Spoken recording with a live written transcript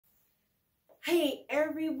Hey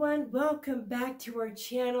everyone, welcome back to our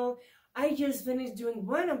channel. I just finished doing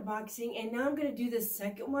one unboxing and now I'm going to do the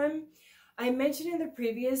second one. I mentioned in the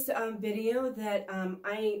previous video that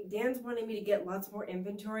Dan's wanted me to get lots more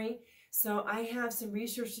inventory. So I have some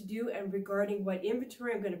research to do and regarding what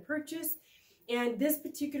inventory I'm going to purchase. And this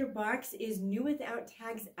particular box is NWOT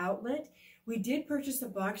Outlet. We did purchase a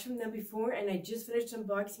box from them before and I just finished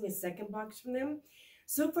unboxing a second box from them.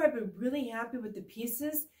 So far I've been really happy with the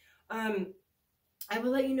pieces. I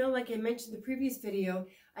will let you know, like I mentioned in the previous video,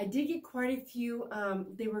 I did get quite a few,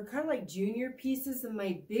 they were kind of like junior pieces in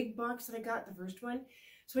my big box that I got, the first one.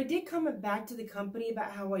 So I did comment back to the company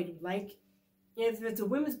about how I'd like, if it's a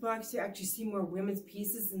women's box, to actually see more women's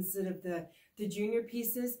pieces instead of the junior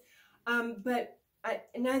pieces. But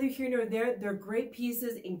neither here nor there, they're great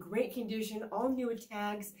pieces in great condition, all new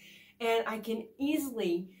tags, and I can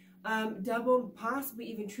easily double, possibly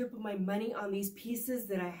even triple my money on these pieces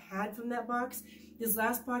that I had from that box. This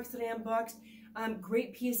last box that I unboxed,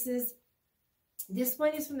 great pieces. This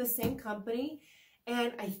one is from the same company,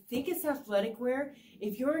 and I think it's athletic wear.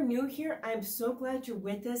 If you're new here, I'm so glad you're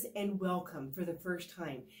with us and welcome for the first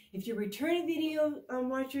time. If you're returning video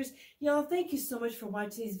watchers, y'all, thank you so much for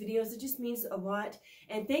watching these videos. It just means a lot.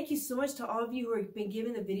 And thank you so much to all of you who have been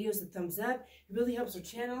giving the videos a thumbs up. It really helps our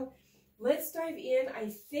channel. Let's dive in.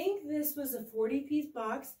 I think this was a 40-piece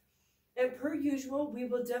box. And per usual, we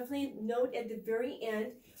will definitely note at the very end,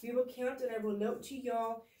 we will count and I will note to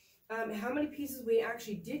y'all how many pieces we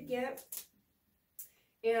actually did get.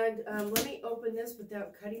 And let me open this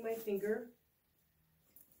without cutting my finger.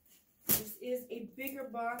 This is a bigger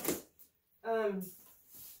box.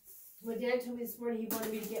 When Dan told me this morning he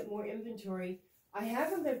wanted me to get more inventory, I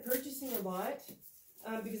haven't been purchasing a lot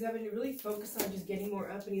because I've been really focused on just getting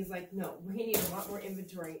more up. And he's like, no, we need a lot more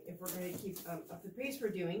inventory if we're going to keep up the pace we're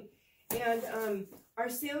doing. And our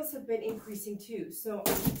sales have been increasing too. So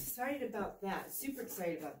I'm excited about that. Super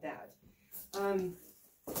excited about that.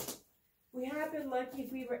 We have been lucky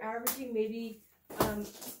if we were averaging maybe 1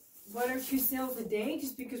 or 2 sales a day,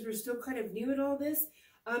 just because we're still kind of new at all this.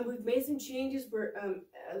 We've made some changes. We're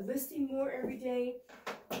listing more every day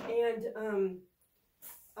and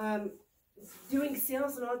doing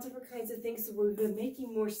sales and all different kinds of things. So we've been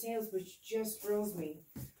making more sales, which just thrills me.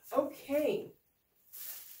 Okay.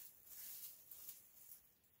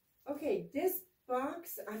 Okay, this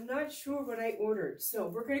box, I'm not sure what I ordered. So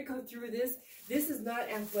we're going to go through this. This is not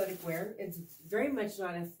athletic wear. It's very much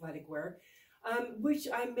not athletic wear, which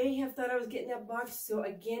I may have thought I was getting that box. So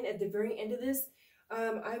again, at the very end of this,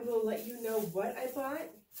 I will let you know what I bought,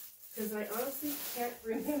 because I honestly can't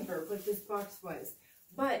remember what this box was.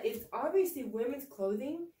 But it's obviously women's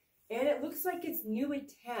clothing, and it looks like it's NWOT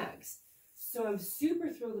tags. So I'm super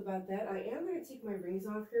thrilled about that. I am going to take my rings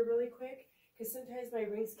off here really quick, because sometimes my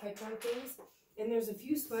rings catch on things. And there's a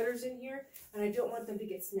few sweaters in here, and I don't want them to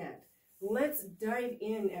get snagged. Let's dive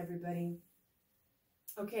in, everybody.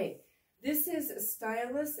 Okay, this is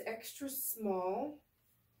Stylus Extra Small,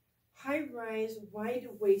 high-rise, wide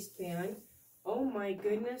waistband. Oh my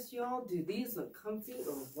goodness, y'all. Do these look comfy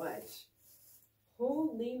or what?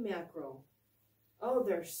 Holy mackerel. Oh,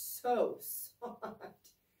 they're so soft.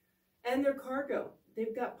 And they're cargo.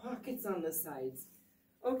 They've got pockets on the sides.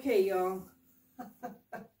 Okay, y'all.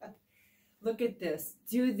 Look at this.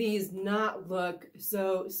 Do these not look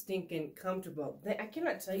so stinking comfortable? I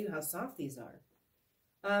cannot tell you how soft these are.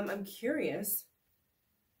 I'm curious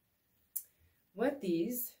what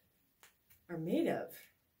these are made of.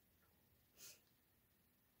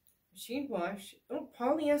 Machine wash. Oh,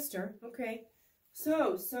 polyester. Okay.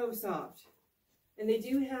 So soft. And they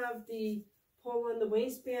do have the pull on the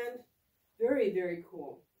waistband. Very, very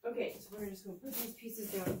cool. Okay, so we're just going to put these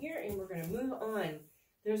pieces down here and we're going to move on.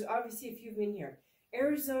 There's obviously a few in here.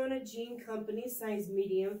 Arizona Jean Company, size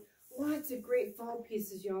medium. Lots of great fall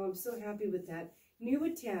pieces, y'all. I'm so happy with that.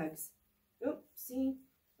 NWOT tags. Oh, see?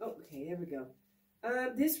 Oh, okay, there we go.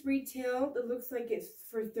 This retail, it looks like it's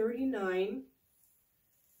for $39.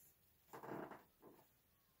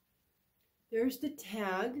 There's the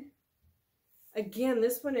tag. Again,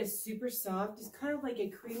 this one is super soft. It's kind of like a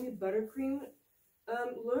creamy buttercream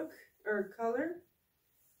look or color.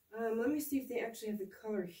 Let me see if they actually have the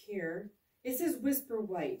color here. It says Whisper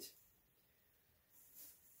White.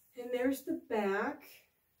 And there's the back.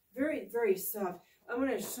 Very, very soft. I'm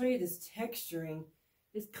going to show you this texturing.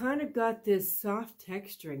 It's kind of got this soft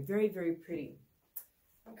texturing. Very, very pretty.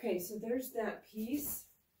 Okay, so there's that piece.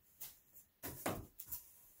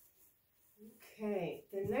 Okay,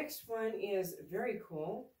 the next one is very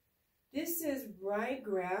cool. This is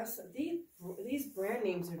Ryegrass. These brand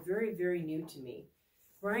names are very, very new to me.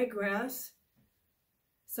 Ryegrass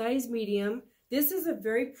size medium. This is a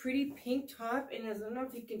very pretty pink top, and I don't know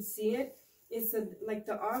if you can see it. It's like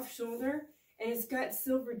the off shoulder, and it's got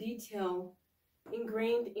silver detail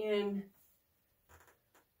ingrained in,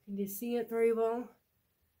 can you see it very well?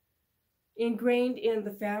 Ingrained in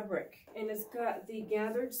the fabric. And it's got the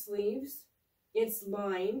gathered sleeves. It's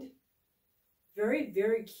lined. Very,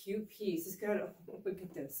 very cute piece. It's got a, look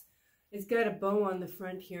at this. It's got a bow on the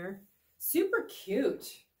front here. Super cute.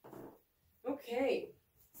 Okay.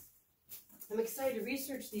 I'm excited to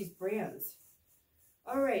research these brands.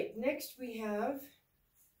 All right, next we have,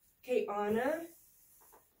 okay, Anna.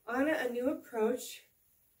 Anna, a new approach.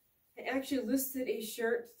 I actually listed a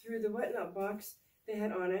shirt through the Whatnot box that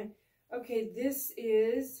had Anna. Okay, this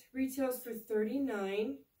is, retails for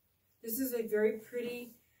 $39. This is a very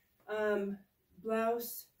pretty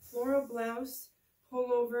blouse, floral blouse,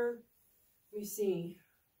 pullover. Let me see.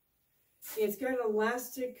 It's got an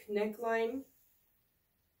elastic neckline,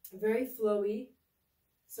 very flowy,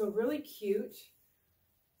 so really cute.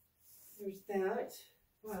 There's that.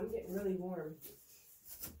 Wow, I'm getting really warm.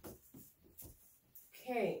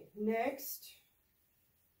 Okay, next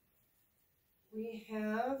we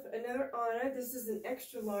have another Anna. This is an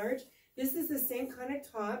extra large. This is the same kind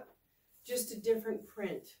of top, just a different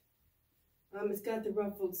print. It's got the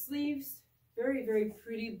ruffled sleeves, very, very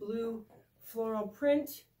pretty blue floral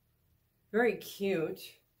print. Very cute,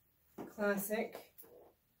 classic,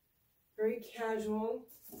 very casual.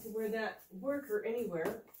 You can wear that work or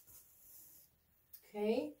anywhere.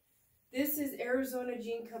 Okay, this is Arizona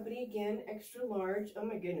Jean Company, again, extra large. Oh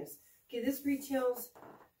my goodness. Okay, this retails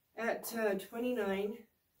at $29.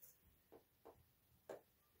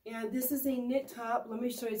 And this is a knit top. Let me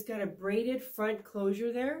show you. It's got a braided front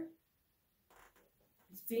closure there.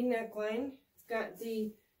 It's V neckline. It's got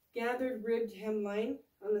the gathered ribbed hemline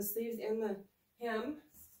on the sleeves and the hem.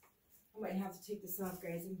 I might have to take this off,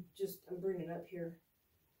 guys. I'm burning up here.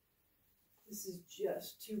 This is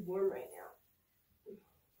just too warm right now.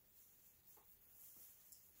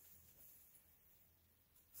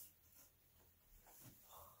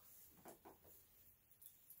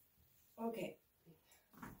 Okay.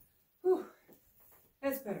 Whew.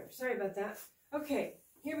 That's better. Sorry about that. Okay,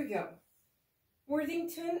 here we go.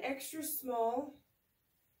 Worthington extra small.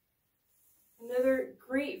 Another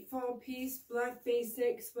great fall piece, black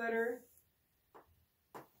basic sweater.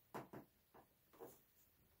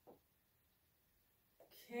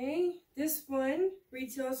 Okay, this one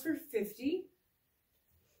retails for $50.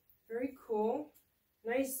 Very cool.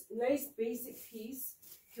 Nice basic piece.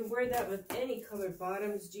 You can wear that with any colored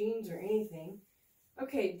bottoms, jeans, or anything.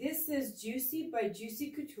 Okay, this is Juicy by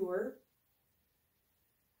Juicy Couture.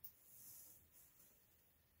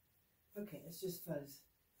 Okay, it's just fuzz.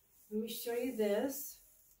 Let me show you this.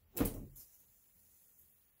 It's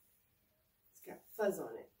got fuzz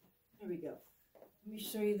on it. There we go. Let me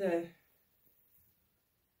show you the,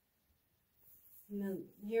 and then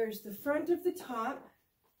here's the front of the top.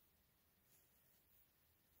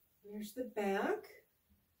 Here's the back.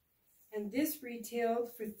 And this retailed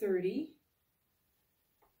for $30.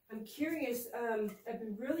 I'm curious, I've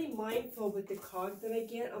been really mindful with the cog that I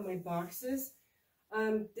get on my boxes.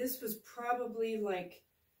 This was probably like,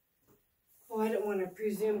 oh, I don't want to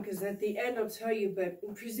presume because at the end I'll tell you, but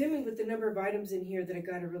I'm presuming with the number of items in here that I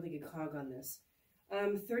got a really good cog on this.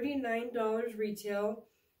 $39 retail.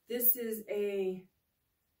 This is a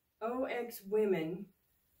OX Women.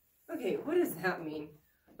 Okay, what does that mean?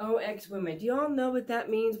 OX Women. Do you all know what that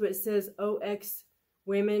means when it says OX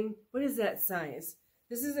Women? What is that size?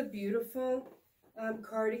 This is a beautiful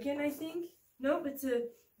cardigan, I think. Nope, it's a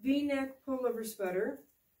V-neck pullover sweater.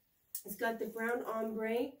 It's got the brown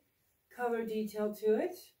ombre color detail to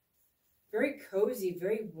it. Very cozy,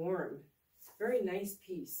 very warm. Very nice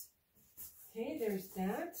piece. Okay, there's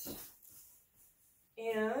that.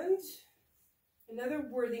 And another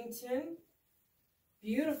Worthington.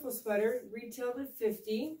 Beautiful sweater, retailed at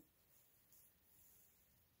 $50.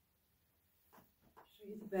 Show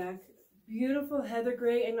you the back. Beautiful heather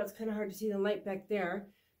gray. I know it's kind of hard to see the light back there.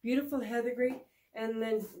 Beautiful heather gray, and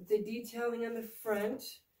then the detailing on the front.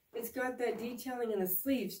 It's got that detailing in the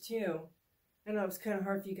sleeves too. I know it's kind of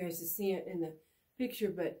hard for you guys to see it in the picture,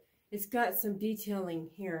 but it's got some detailing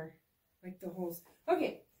here, like the holes.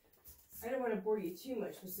 Okay, I don't want to bore you too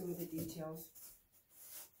much with some of the details.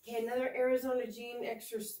 Okay, another Arizona Jean,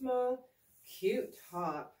 extra small, cute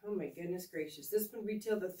top. Oh my goodness gracious. This one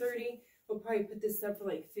retailed at $30. We'll probably put this up for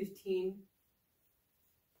like $15.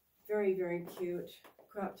 Very, very cute.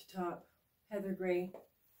 Cropped top, heather gray.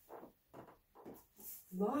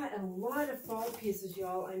 A lot of fall pieces,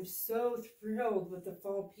 y'all. I'm so thrilled with the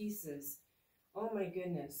fall pieces. Oh my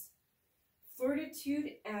goodness.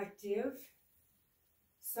 Fortitude Active,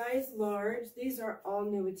 size large. These are all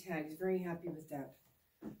new with tags. Very happy with that.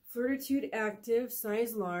 Fortitude Active,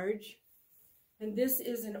 size large. And this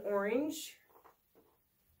is an orange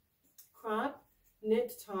crop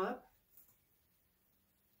knit top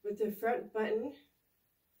with the front button.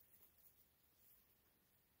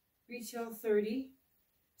 Retail $30.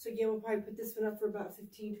 So again, we'll probably put this one up for about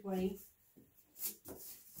 $15, $20.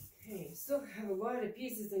 Okay, still have a lot of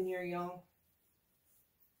pieces in here, y'all.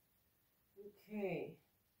 Okay,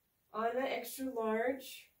 Anna extra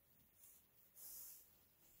large.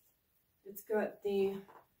 It's got the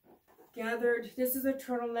gathered, this is a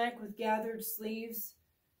turtleneck with gathered sleeves.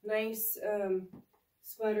 Nice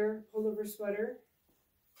sweater, pullover sweater.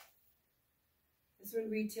 This one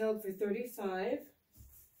retailed for $35.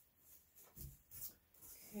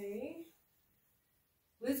 Okay.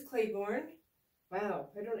 Liz Claiborne. Wow,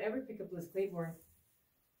 I don't ever pick up Liz Claiborne.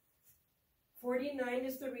 $49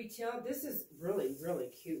 is the retail. This is really, really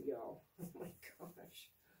cute, y'all. Oh my gosh.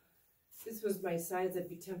 This was my size. I'd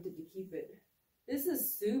be tempted to keep it. This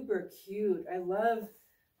is super cute. I love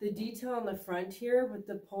the detail on the front here with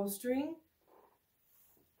the upholstery.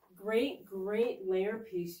 Great, great layer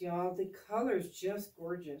piece, y'all. The color's just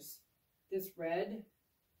gorgeous. This red.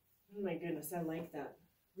 Oh my goodness, I like that.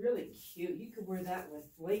 Really cute. You could wear that with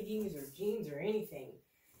leggings or jeans or anything.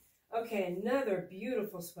 Okay, another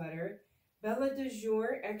beautiful sweater. Bella de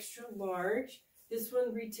Jour extra large. This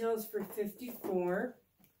one retails for $54.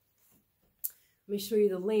 Let me show you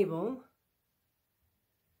the label.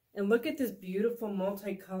 And look at this beautiful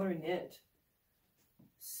multicolor knit.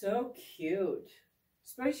 So cute.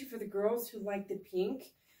 Especially for the girls who like the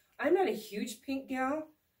pink. I'm not a huge pink gal.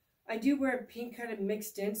 I do wear pink kind of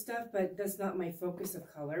mixed in stuff, but that's not my focus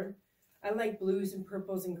of color. I like blues and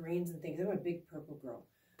purples and greens and things. I'm a big purple girl.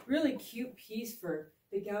 Really cute piece for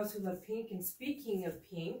the gals who love pink. And speaking of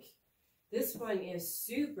pink, this one is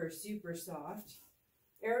super, super soft.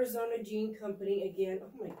 Arizona Jean Company again.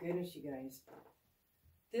 Oh my goodness, you guys.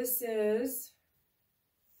 This is,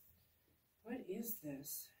 what is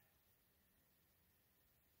this?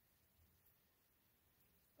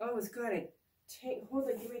 Oh, it's got a tank. Hold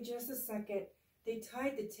on, give me just a second. They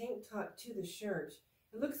tied the tank top to the shirt.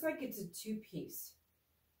 It looks like it's a two-piece.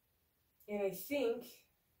 And I think,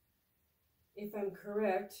 if I'm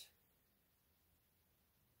correct,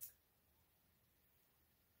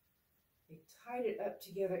 they tied it up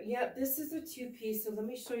together. Yep, this is a two-piece, so let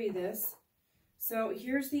me show you this. So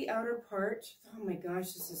here's the outer part. Oh my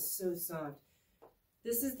gosh, this is so soft.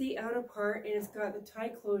 This is the outer part, and it's got the tie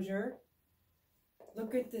closure.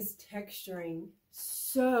 Look at this texturing.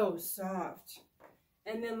 So soft.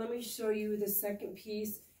 And then let me show you the second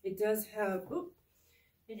piece. It does have,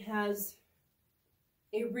 it has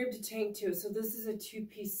a ribbed tank too. So this is a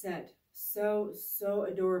two-piece set. So, so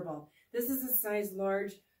adorable. This is a size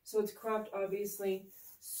large, so it's cropped obviously.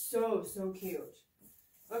 So, so cute.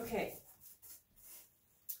 Okay.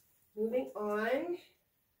 Moving on,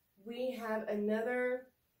 we have another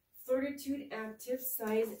Fortitude Active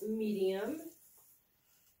size medium.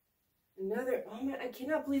 Another, oh man, I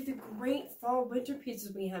cannot believe the great fall winter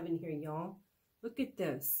pieces we have in here, y'all. Look at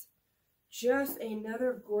this. Just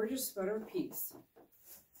another gorgeous sweater piece.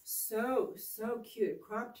 So, so cute.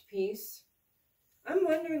 Cropped piece. I'm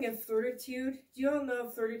wondering if Fortitude, do you all know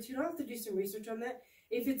Fortitude? I'll have to do some research on that.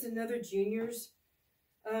 If it's another junior's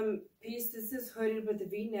piece. This is hooded with the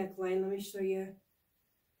V neckline. Let me show you.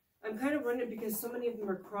 I'm kind of wondering because so many of them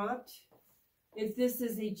are cropped, if this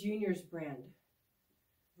is a junior's brand.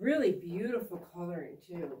 Really beautiful coloring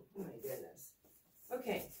too. Oh my goodness.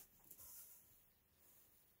 Okay.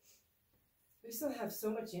 We still have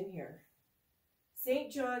so much in here.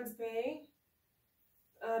 St. John's Bay.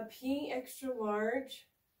 P extra large.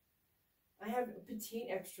 I have a petite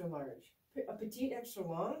extra large. A petite extra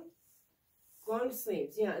long. Long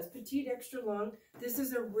sleeves. Yeah, it's petite extra long. This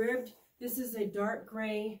is a ribbed, this is a dark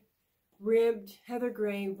gray, ribbed, heather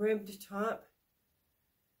gray, ribbed top.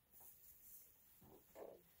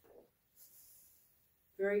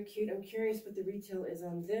 Very cute. I'm curious what the retail is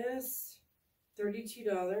on this.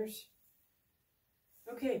 $32.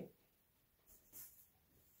 Okay.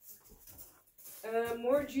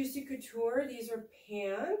 More Juicy Couture. These are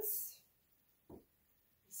pants. Let's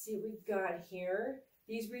see what we've got here.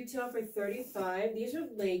 These retail for $35. These are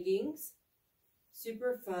leggings.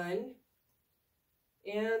 Super fun.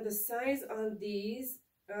 And the size on these,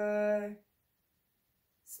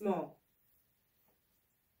 small.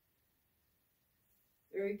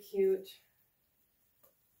 Very cute.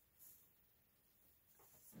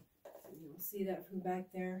 You'll see that from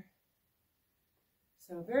back there.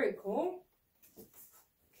 So very cool.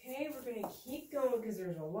 Okay, we're going to keep going because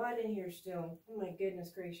there's a lot in here still. Oh my goodness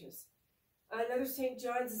gracious. Another St.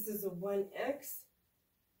 John's. This is a 1X.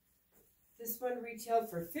 This one retailed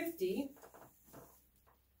for $50.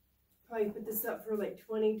 Probably put this up for like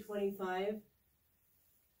 $20, $25.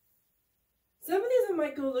 Some of these I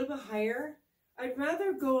might go a little bit higher. I'd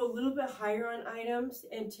rather go a little bit higher on items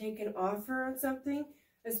and take an offer on something,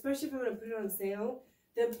 especially if I'm going to put it on sale,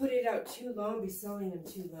 than put it out too low and be selling them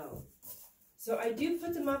too low. So I do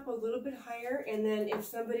put them up a little bit higher, and then if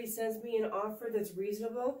somebody sends me an offer that's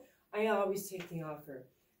reasonable, I always take the offer.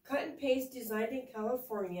 Cut and paste, designed in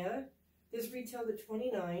California. This retailed at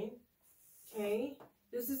 $29. Okay,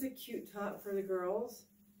 this is a cute top for the girls.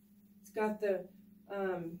 It's got the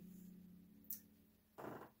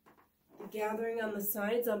gathering on the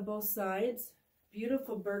sides, on both sides.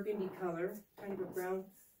 Beautiful burgundy color, kind of a brown,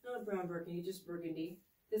 not a brown burgundy, just burgundy.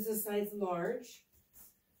 This is size large.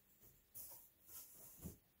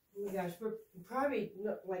 Oh my gosh, we're probably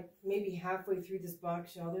like maybe halfway through this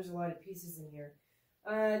box, y'all. There's a lot of pieces in here.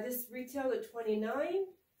 This retailed at $29.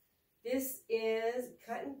 This is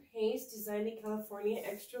cut and paste, designed in California,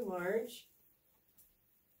 extra large.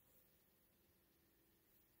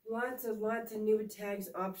 Lots of new tags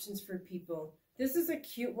options for people. This is a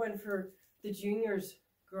cute one for the juniors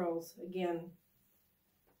girls again.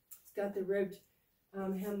 It's got the ribbed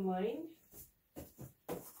hemline.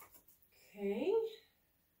 Okay.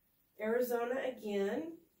 Arizona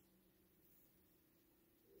again.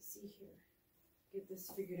 Let's see here. Get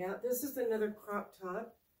this figured out. This is another crop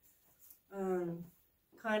top.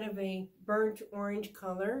 Kind of a burnt orange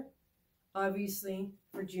color. Obviously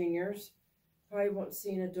for juniors. Probably won't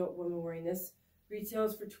see an adult woman wearing this.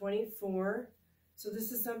 Retails for $24. So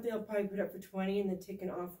this is something I'll probably put up for $20 and then take an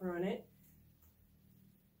offer on it.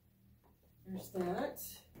 There's that.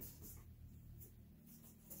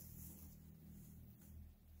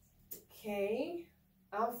 Okay.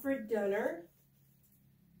 Alfred Dunner.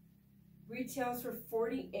 Retails for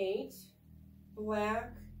 $48.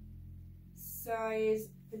 Black. Size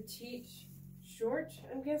petite short,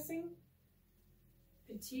 I'm guessing.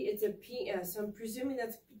 Petite, it's a PS, so I'm presuming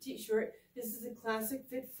that's petite short. This is a classic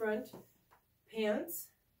fit front pants.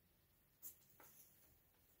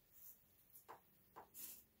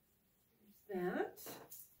 That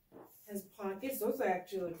has pockets. Those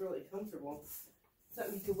actually look really comfortable.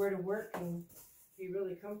 Something you could wear to work and be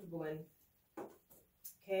really comfortable in.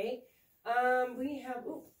 Okay, we have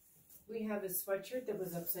a sweatshirt that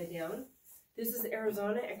was upside down. This is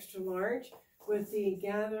Arizona extra large with the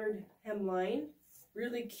gathered hemline.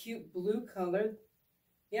 Really cute blue color.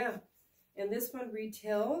 Yeah. And this one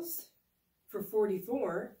retails for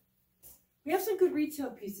 $44. We have some good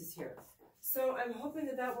retail pieces here. So I'm hoping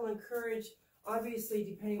that that will encourage, obviously,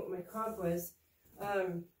 depending on what my comp was,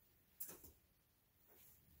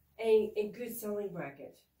 a good selling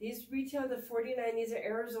bracket. These retail to $49. These are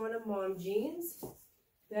Arizona mom jeans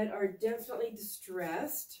that are definitely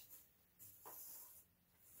distressed,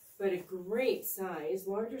 but a great size,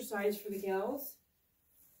 larger size for the gals.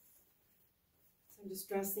 Some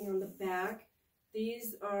distressing on the back.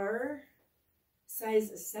 These are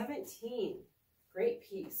size 17. Great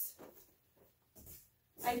piece.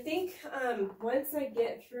 I think once I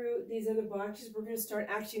get through these other boxes, we're going to start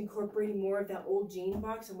actually incorporating more of that old jean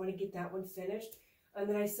box. I want to get that one finished. And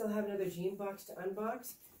then I still have another jean box to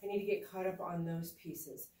unbox. I need to get caught up on those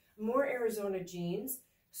pieces. More Arizona jeans.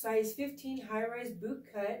 Size 15 high-rise boot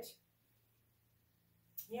cut.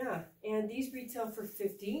 Yeah, and these retail for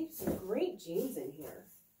 $50. Some great jeans in here.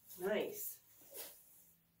 Nice.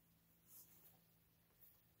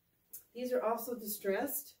 These are also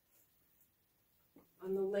distressed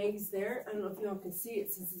on the legs there. I don't know if y'all can see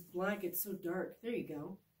it since it's black. It's so dark. There you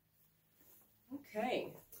go.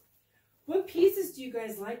 Okay. What pieces do you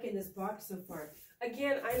guys like in this box so far?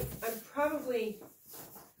 Again, I'm probably,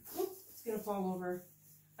 whoops, it's gonna fall over.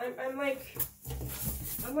 I'm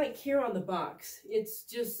like here on the box. It's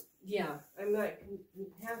just, yeah, I'm like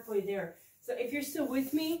halfway there. So if you're still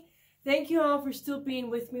with me, thank you all for still being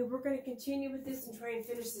with me. We're going to continue with this and try and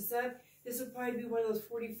finish this up. This will probably be one of those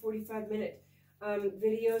 40-45 minute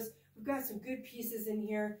videos. We've got some good pieces in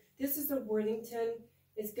here. This is a Worthington.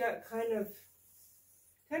 It's got kind of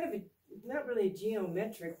a, not really a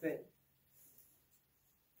geometric, but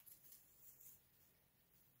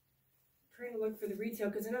trying to look for the retail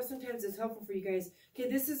because I know sometimes it's helpful for you guys. Okay,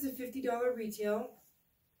 this is a $50 retail,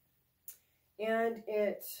 and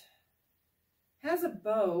it has a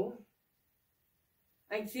bow.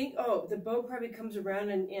 I think, oh, the bow probably comes around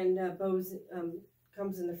and bows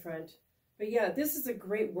comes in the front. But yeah, this is a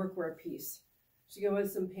great workwear piece. Should go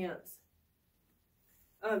with some pants.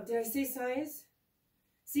 Did I say size?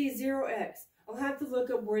 See, 0X. I'll have to look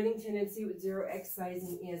up Worthington and see what 0X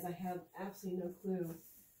sizing is. I have absolutely no clue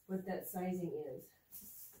what that sizing is.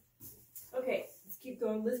 Okay, let's keep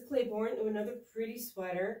going. Liz Claiborne, another pretty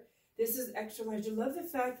sweater. This is extra large. I love the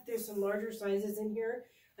fact that there's some larger sizes in here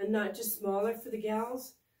and not just smaller for the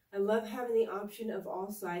gals. I love having the option of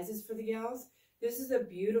all sizes for the gals. This is a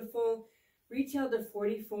beautiful, retailed at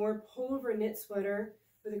 $44, pullover knit sweater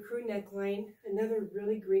with a crew neckline. Another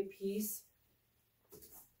really great piece.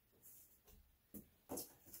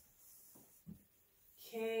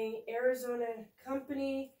 Okay, Arizona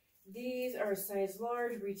Company. These are a size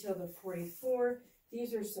large, retailed at $44.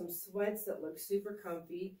 These are some sweats that look super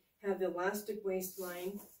comfy. Have the elastic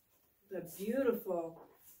waistline. The beautiful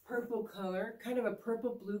purple color, kind of a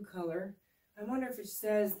purple blue color. I wonder if it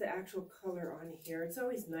says the actual color on here. It's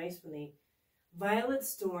always nice when they... Violet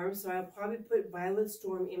Storm, so I'll probably put Violet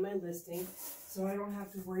Storm in my listing so I don't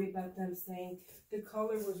have to worry about them saying the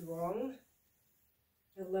color was wrong.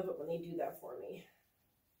 I love it when they do that for me.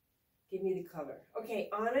 Give me the color. Okay,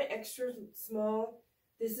 Anna extra small.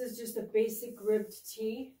 This is just a basic ribbed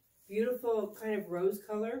tee. Beautiful kind of rose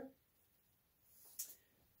color.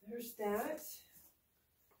 There's that.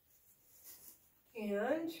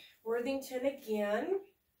 And Worthington again.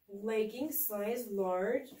 Leggings, size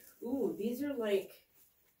large. Ooh, these are like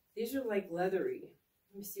leathery.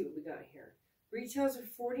 Let me see what we got here. Retails are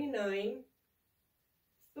 $49.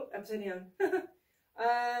 Oh, upside down.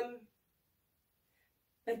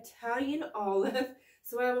 Italian olive.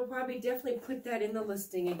 So I will probably definitely put that in the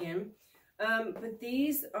listing again. But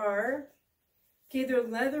these are, okay, they're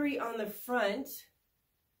leathery on the front.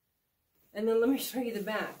 And then let me show you the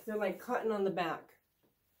back. They're like cotton on the back.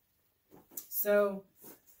 So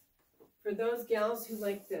for those gals who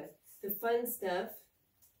like the fun stuff,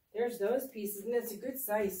 there's those pieces. And it's a good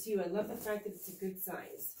size too. I love the fact that it's a good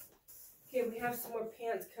size. Okay, we have some more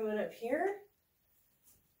pants coming up here.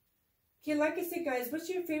 Okay, like I said, guys, what's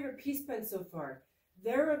your favorite piece pen so far?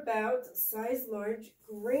 They're about size large.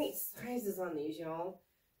 Great sizes on these, y'all.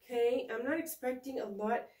 Okay, I'm not expecting a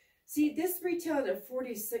lot. See, this retailed at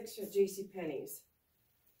 $46 at JCPenney's.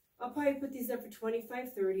 I'll probably put these up for $25,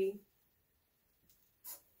 $30.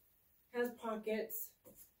 Has pockets.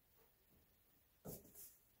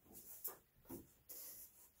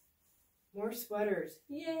 More sweaters.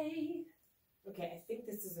 Yay! Okay, I think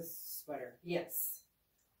this is a sweater. Yes.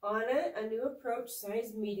 Anna, a new approach,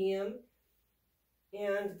 size medium.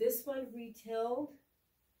 And this one retailed.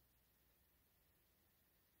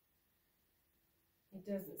 It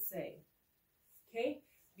doesn't say. Okay,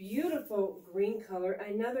 beautiful green color.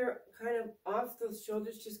 Another kind of off those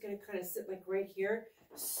shoulders, just going to kind of sit like right here.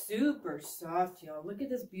 Super soft, y'all. Look at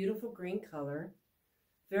this beautiful green color.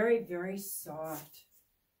 Very, very soft.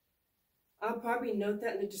 I'll probably note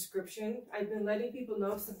that in the description. I've been letting people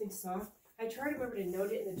know if something's soft. I try to remember to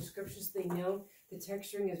note it in the description so they know the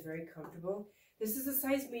texturing is very comfortable. This is a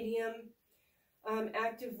size medium,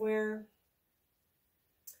 active wear.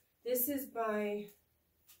 This is by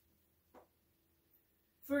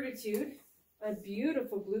Fortitude, a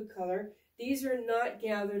beautiful blue color. These are not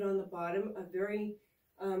gathered on the bottom, a very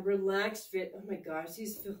relaxed fit. Oh my gosh,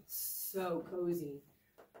 these feel so cozy.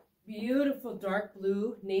 Beautiful dark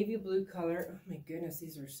blue, navy blue color. Oh my goodness,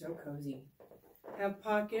 these are so cozy. Have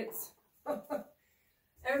pockets.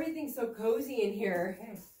 Everything's so cozy in here.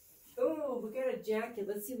 Oh, we got a jacket.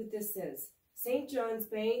 Let's see what this is. St. John's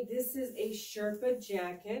Bay. This is a Sherpa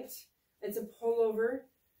jacket. It's a pullover.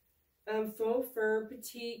 Faux fur,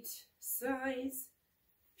 petite size.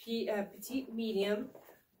 Petite medium.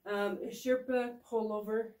 Sherpa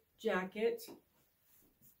pullover jacket.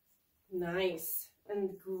 Nice.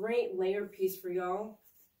 And great layer piece for y'all.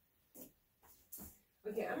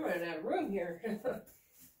 Okay, I'm running out of room here.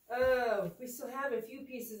 Oh, we still have a few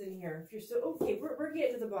pieces in here. If you're still okay, we're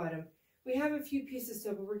getting to the bottom. We have a few pieces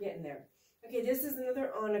still, but we're getting there. Okay, this is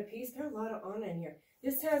another Anna piece. Got a lot of Anna in here.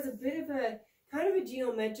 This has a bit of a kind of a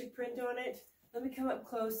geometric print on it. Let me come up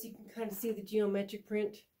close so you can kind of see the geometric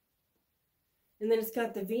print. And then it's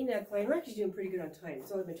got the V neckline. We're actually doing pretty good on time.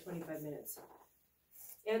 It's only been 25 minutes.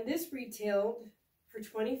 And this retailed for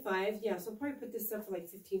 $25. Yeah, so I'll probably put this up for like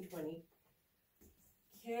 $15, $20.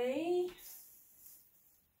 Okay.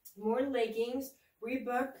 More leggings.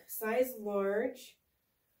 Reebok, size large.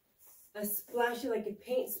 A splashy, like a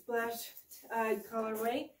paint splash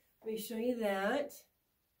colorway. Let me show you that.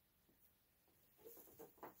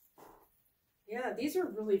 Yeah, these are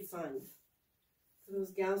really fun. For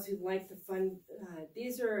those gals who like the fun.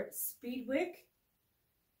 These are Speedwick.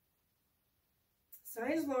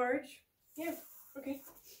 Size large. Yeah, okay,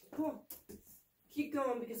 cool. Keep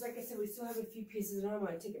going because like I said, we still have a few pieces and I don't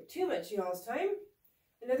want to take up too much of y'all's time.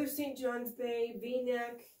 Another St. John's Bay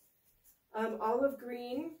V-neck, olive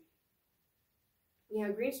green. Yeah,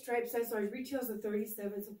 green stripe size large. Retails at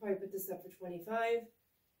 37, so I'll probably put this up for 25.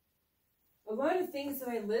 A lot of things that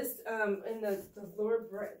I list in the lower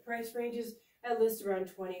price ranges, I list around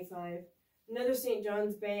 25. Another St.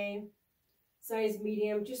 John's Bay, size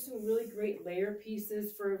medium. Just some really great layer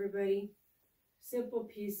pieces for everybody. Simple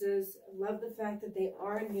pieces. I love the fact that they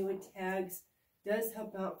are new with tags. Does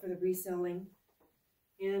help out for the reselling.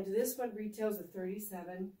 And this one retails at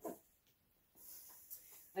 37.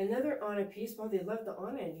 Another Anna piece. Wow, they love the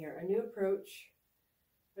Anna in here. A new approach.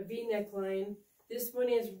 A V neckline. This one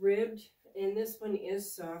is ribbed, and this one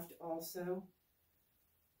is soft also.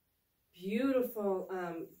 Beautiful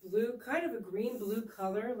blue, kind of a green-blue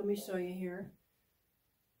color. Let me show you here.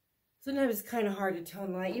 Sometimes it's kind of hard to tell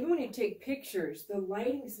in light. Even when you take pictures, the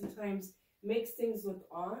lighting sometimes makes things look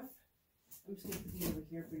off. I'm just going to put these over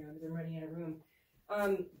here for you because I'm running out of room.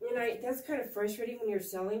 That's kind of frustrating when you're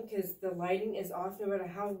selling because the lighting is off no matter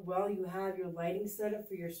how well you have your lighting set up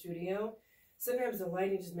for your studio. Sometimes the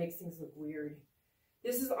lighting just makes things look weird.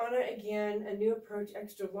 This is Anna again, a new approach,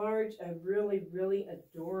 extra large, a really, really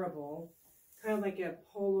adorable, kind of like a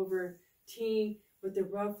pullover tee with the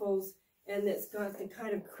ruffles, and it's got the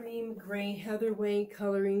kind of cream gray heatherway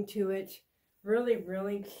coloring to it. Really,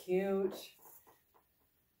 really cute.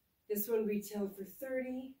 This one retailed for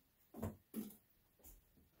 30.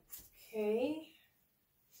 Okay.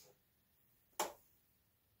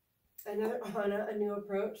 Another Anna, a new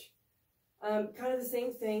approach. Kind of the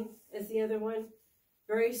same thing as the other one.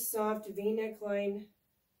 Very soft V neckline.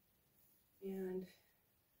 And,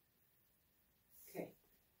 okay.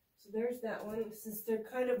 So there's that one. Since they're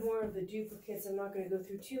kind of more of the duplicates, I'm not going to go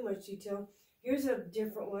through too much detail. Here's a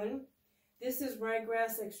different one. This is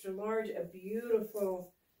ryegrass extra large, a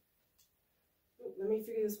beautiful, let me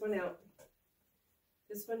figure this one out.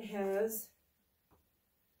 This one has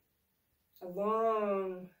a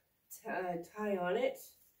long tie on it.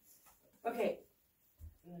 Okay,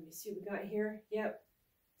 let me see what we got here. Yep.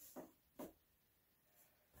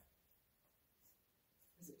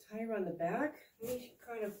 Does it tie around the back? Let me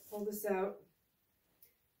kind of pull this out.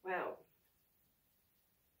 Wow.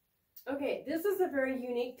 Okay, this is a very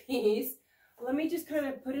unique piece. Let me just kind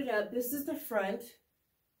of put it up. This is the front.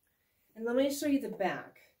 And let me show you the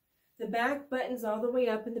back. The back buttons all the way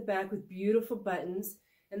up in the back with beautiful buttons.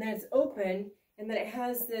 And then it's open. And then it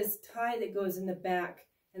has this tie that goes in the back.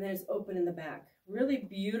 And then it's open in the back. Really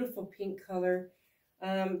beautiful pink color.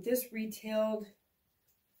 This retailed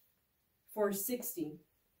for 60.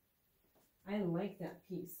 I like that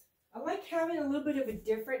piece. I like having a little bit of a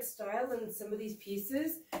different style in some of these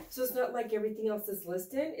pieces. So it's not like everything else is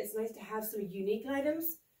listed. It's nice to have some unique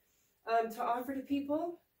items to offer to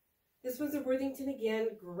people. This one's a Worthington again.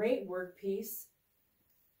 Great work piece.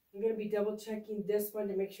 I'm going to be double checking this one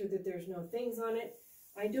to make sure that there's no things on it.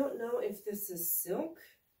 I don't know if this is silk.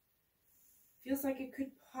 Feels like it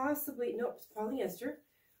could possibly, nope, it's polyester.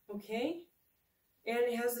 Okay. And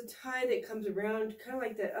it has a tie that comes around, kind of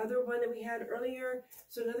like that other one that we had earlier.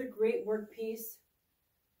 So another great work piece.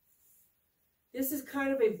 This is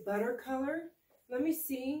kind of a butter color. Let me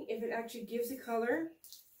see if it actually gives a color.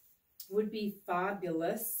 Would be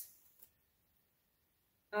fabulous.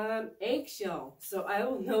 Eggshell. So I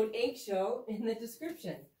will note eggshell in the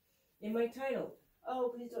description, in my title.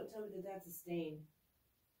 Oh, please don't tell me that that's a stain.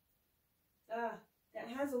 That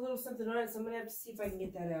has a little something on it, so I'm going to have to see if I can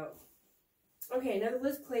get that out. Okay, another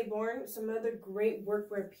Liz Claiborne. Some other great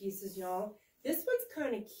workwear pieces, y'all. This one's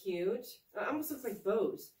kind of cute. It almost looks like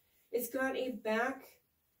bows. It's got a back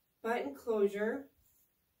button closure.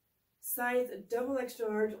 Size double extra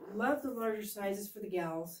large. Love the larger sizes for the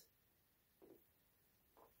gals.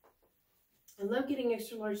 I love getting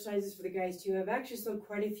extra large sizes for the guys too. I've actually sold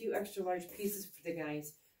quite a few extra large pieces for the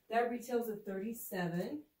guys. That retails at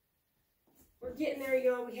 37. We're getting there,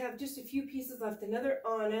 y'all. We have just a few pieces left. Another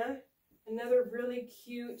Anna. Another really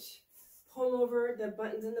cute pullover. The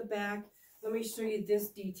buttons in the back. Let me show you this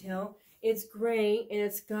detail. It's gray and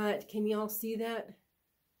it's got, can y'all see that?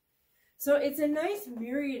 So it's a nice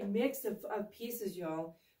myriad mix of pieces,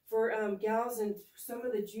 y'all, for gals and some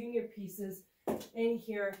of the junior pieces in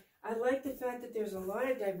here. I like the fact that there's a lot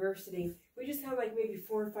of diversity. We just have like maybe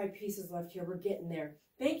 4 or 5 pieces left here. We're getting there.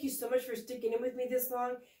 Thank you so much for sticking in with me this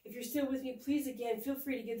long. If you're still with me, please, again, feel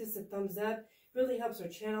free to give this a thumbs up. It really helps our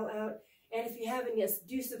channel out. And if you haven't yet,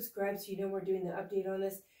 do subscribe so you know we're doing the update on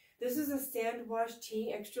this. This is a sand wash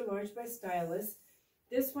tee, extra large by Stylist.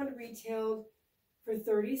 This one retailed for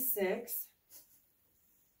 36.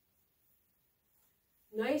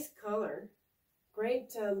 Nice color.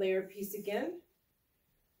 Great layer piece again.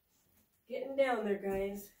 Getting down there,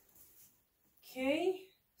 guys. Okay,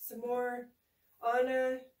 some more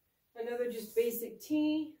Anna, another just basic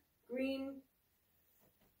tee, green.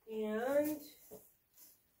 And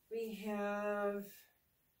we have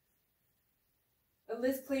a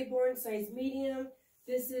Liz Claiborne size medium.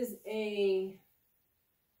 This is a,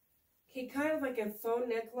 okay, kind of like a faux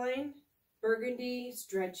neckline, burgundy,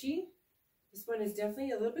 stretchy. This one is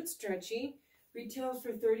definitely a little bit stretchy. Retails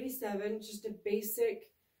for $37, just a basic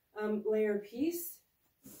layer piece.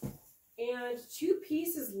 And 2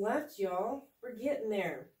 pieces left, y'all. We're getting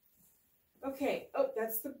there. Okay, oh,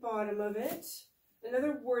 that's the bottom of it.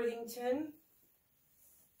 Another Worthington.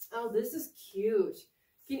 Oh, this is cute.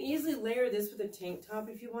 You can easily layer this with a tank top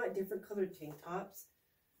if you want, different colored tank tops.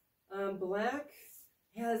 Black,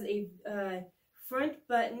 has a front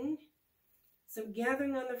button, some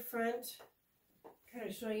gathering on the front, kind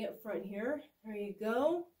of showing up front here. There you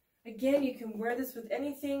go. Again, you can wear this with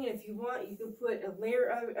anything, and if you want, you can put a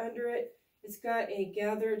layer under it. It's got a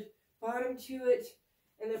gathered bottom to it,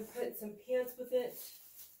 and then put some pants with it.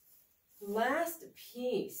 Last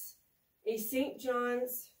piece, a St.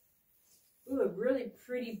 John's, ooh, a really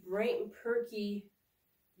pretty, bright and perky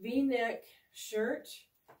V-neck shirt,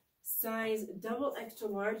 size double extra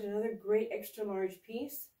large, another great extra large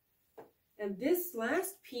piece. And this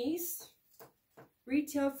last piece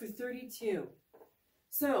retailed for $32.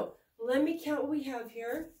 So let me count what we have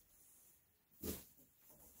here.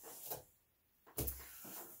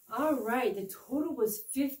 All right, the total was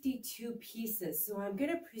 52 pieces. So I'm going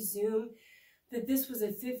to presume that this was a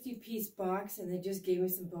 50-piece box and they just gave me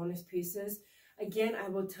some bonus pieces. Again, I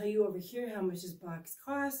will tell you over here how much this box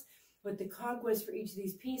costs, what the COG was for each of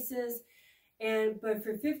these pieces. But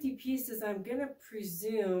for 50 pieces, I'm going to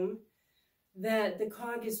presume that the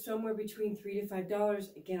COG is somewhere between $3 to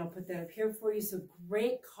 $5. Again, I'll put that up here for you. So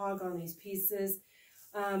great COG on these pieces.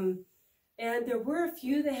 And there were a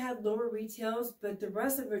few that had lower retails, but the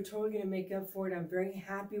rest of them are totally going to make up for it. I'm very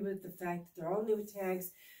happy with the fact that they're all new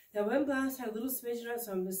tags. That one blouse had a little smidgen on it,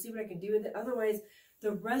 so I'm going to see what I can do with it. Otherwise,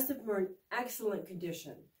 the rest of them are in excellent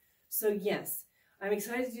condition. So yes, I'm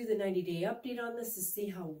excited to do the 90-day update on this to see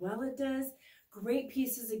how well it does. Great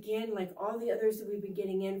pieces again, like all the others that we've been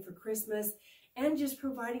getting in for Christmas, and just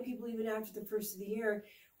providing people even after the first of the year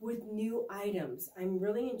with new items. I'm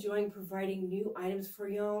really enjoying providing new items for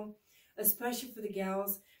y'all, especially for the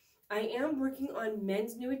gals. I am working on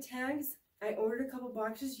men's NWOT tags. I ordered a couple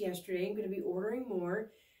boxes yesterday. I'm going to be ordering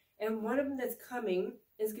more. And one of them that's coming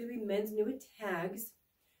is going to be men's NWOT tags.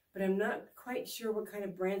 But I'm not quite sure what kind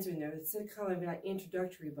of brands are in there. It's kind of an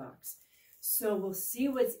introductory box. So we'll see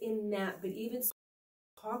what's in that. But even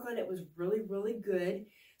talk on it was really, really good.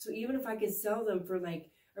 So even if I could sell them for like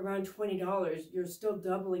around $20, you're still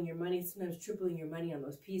doubling your money, sometimes tripling your money on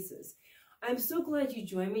those pieces. I'm so glad you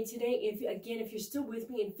joined me today. If you're still with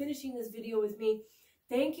me and finishing this video with me,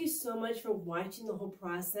 thank you so much for watching the whole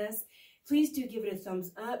process. Please do give it a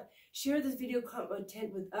thumbs up. Share this video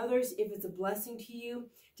content with others if it's a blessing to you.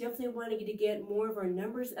 Definitely wanting to get more of our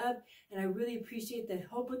numbers up, and I really appreciate the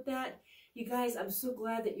help with that. You guys, I'm so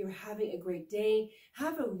glad that you're having a great day.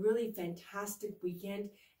 Have a really fantastic weekend,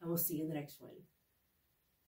 and we'll see you in the next one.